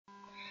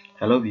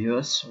Hello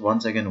viewers,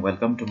 once again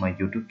welcome to my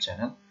YouTube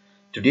channel.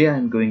 Today I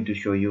am going to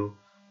show you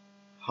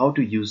how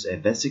to use a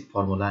basic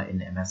formula in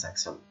MS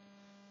Excel.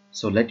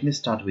 So let me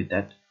start with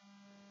that.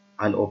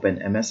 I'll open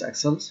MS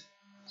Excel.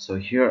 So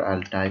here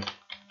I'll type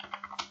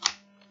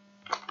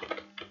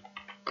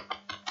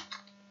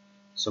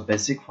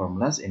basic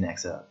formulas in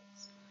Excel.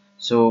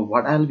 So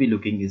what I'll be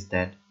looking is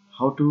that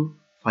how to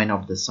find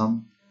out the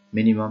sum,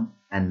 minimum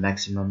and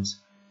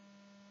maximums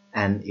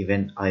and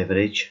even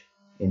average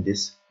in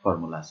these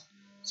formulas.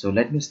 So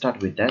let me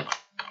start with that.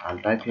 I'll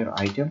type here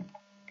item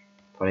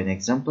for an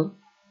example,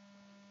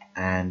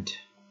 and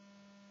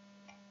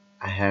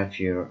I have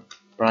here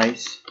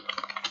price,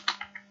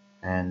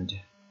 and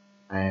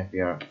I have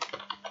here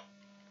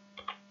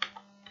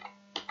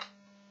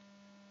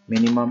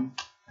minimum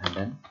and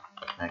then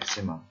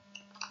maximum.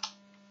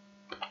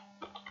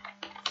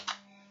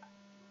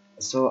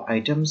 So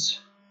items,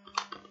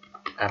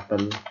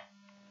 apple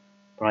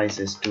price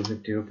is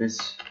 250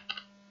 rupees,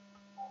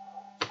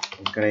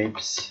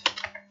 grapes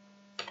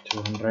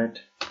 200,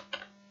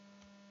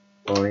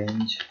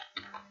 orange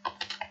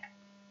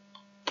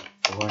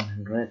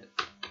 100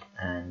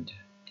 and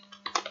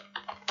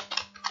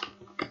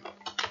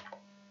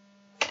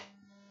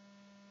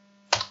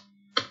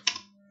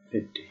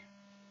 $50.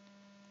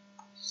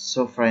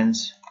 So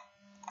friends,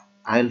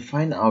 I'll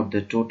find out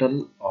the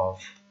total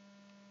of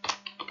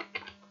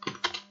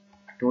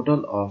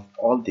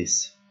all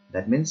this.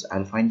 That means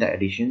I'll find the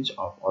additions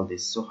of all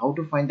this. So how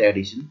to find the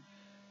addition?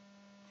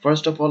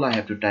 First of all, I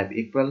have to type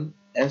equal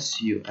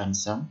sum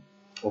sum,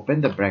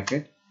 open the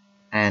bracket,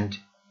 and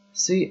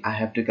see I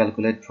have to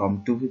calculate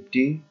from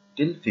 250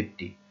 till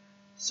 50.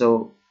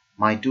 So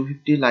my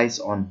 250 lies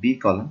on B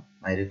column.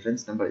 My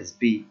reference number is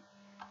B,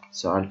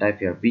 so I'll type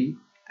here B,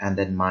 and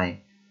then my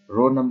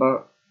row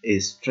number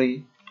is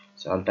 3,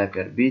 so I'll type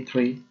here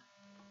B3,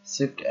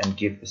 shift and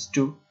give is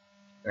 2,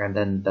 and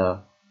then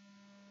the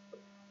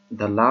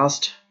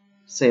last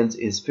cells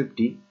is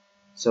 50,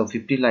 so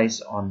 50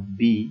 lies on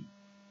B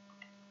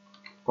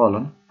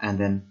column, and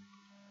then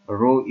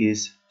row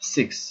is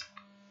 6.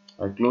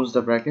 I'll close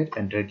the bracket,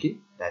 enter key,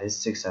 that is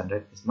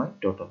 600 is my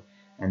total.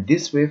 And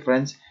this way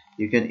friends,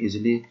 you can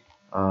easily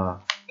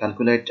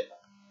calculate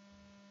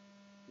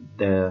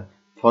the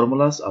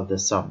formulas of the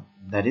sum,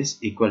 that is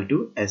equal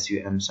to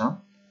sum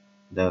sum,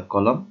 the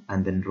column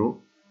and then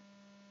row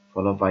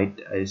followed by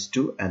is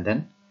 2, and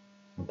then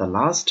the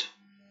last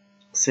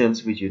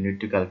cells which you need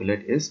to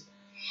calculate is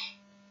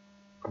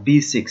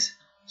B6.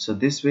 So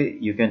this way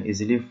you can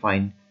easily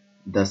find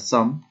the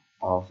sum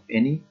of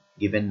any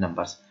given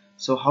numbers.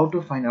 So how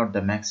to find out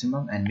the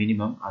maximum and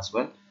minimum as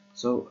well?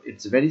 So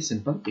it's very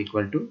simple.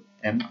 Equal to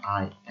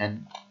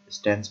min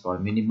stands for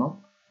minimum,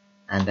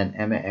 and then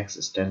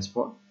max stands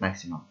for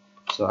maximum.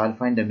 So I'll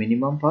find the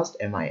minimum first,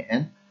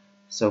 min.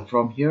 So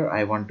from here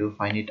I want to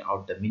find it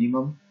out the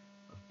minimum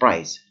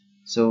price.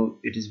 So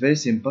it is very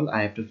simple.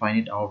 I have to find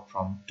it out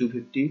from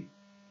 250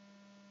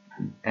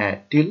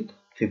 till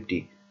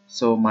 50.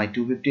 So my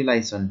 250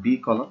 lies on B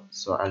column,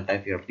 so I'll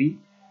type here B,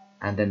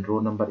 and then row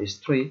number is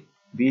 3,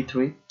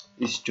 B3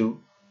 is 2,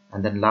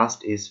 and then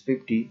last is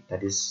 50,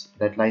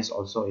 that lies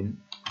also in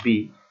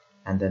B,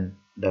 and then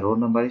the row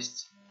number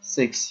is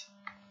 6.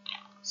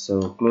 So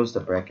close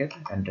the bracket,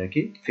 enter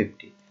key,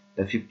 50.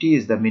 The 50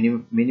 is the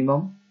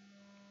minimum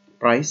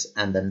price,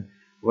 and then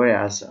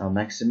whereas a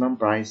maximum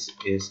price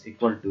is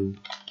equal to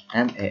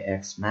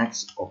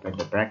max, open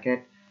the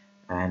bracket,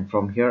 and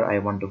from here I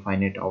want to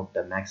find it out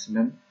the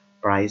maximum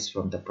price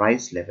from the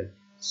price level.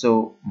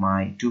 So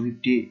my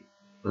 250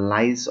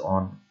 lies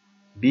on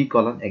B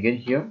column again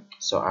here,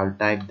 so I'll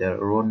type the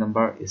row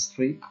number is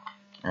 3,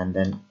 and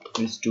then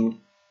is 2,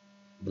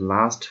 the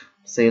last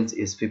sales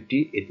is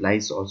 50, it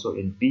lies also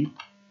in B,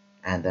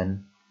 and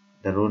then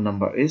the row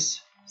number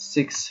is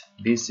 6,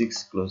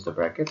 B6, close the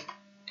bracket.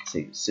 So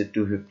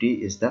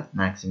 250 is the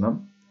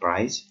maximum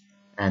price,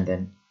 and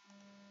then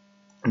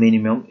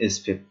minimum is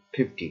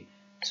 50.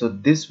 So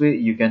this way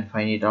you can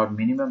find it out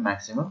minimum,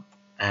 maximum.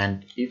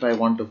 And if I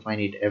want to find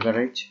it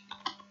average,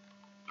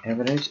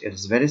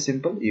 it's very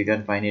simple. You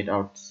can find it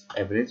out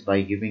average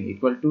by giving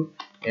equal to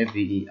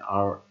average,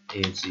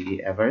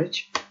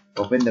 average,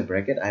 open the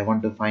bracket. I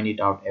want to find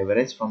it out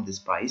average from this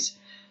price,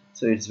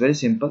 so it's very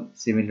simple.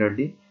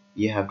 Similarly,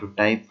 you have to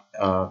type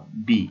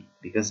B,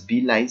 because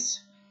B lies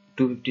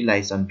 250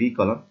 lies on B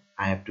column.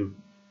 I have to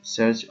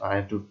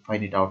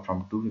find it out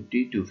from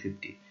 250 to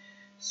 50.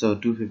 So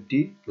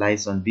 250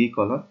 lies on B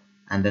column,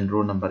 and then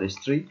row number is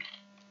 3,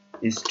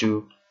 is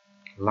 2,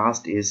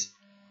 last is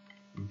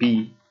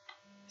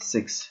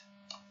B6,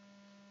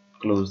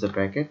 close the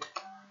bracket,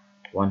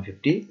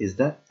 150 is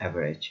the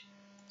average.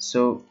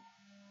 So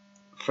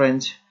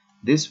friends,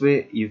 this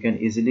way you can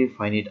easily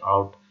find it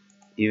out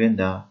even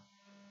the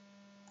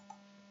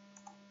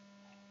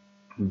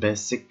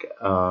basic,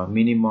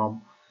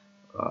 minimum,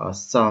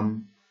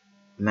 sum,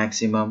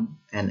 maximum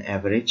and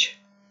average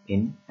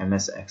in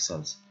MS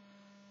Excel.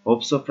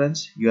 Hope so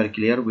friends, you are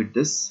clear with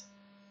this.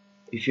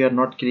 If you are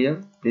not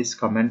clear, please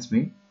comment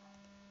me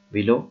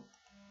below.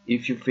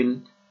 If you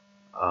feel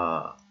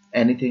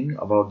anything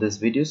about this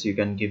videos, you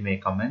can give me a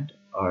comment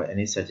or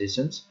any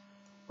suggestions.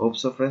 Hope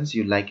so friends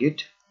you like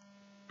it.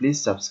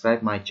 Please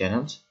subscribe my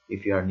channels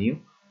if you are new,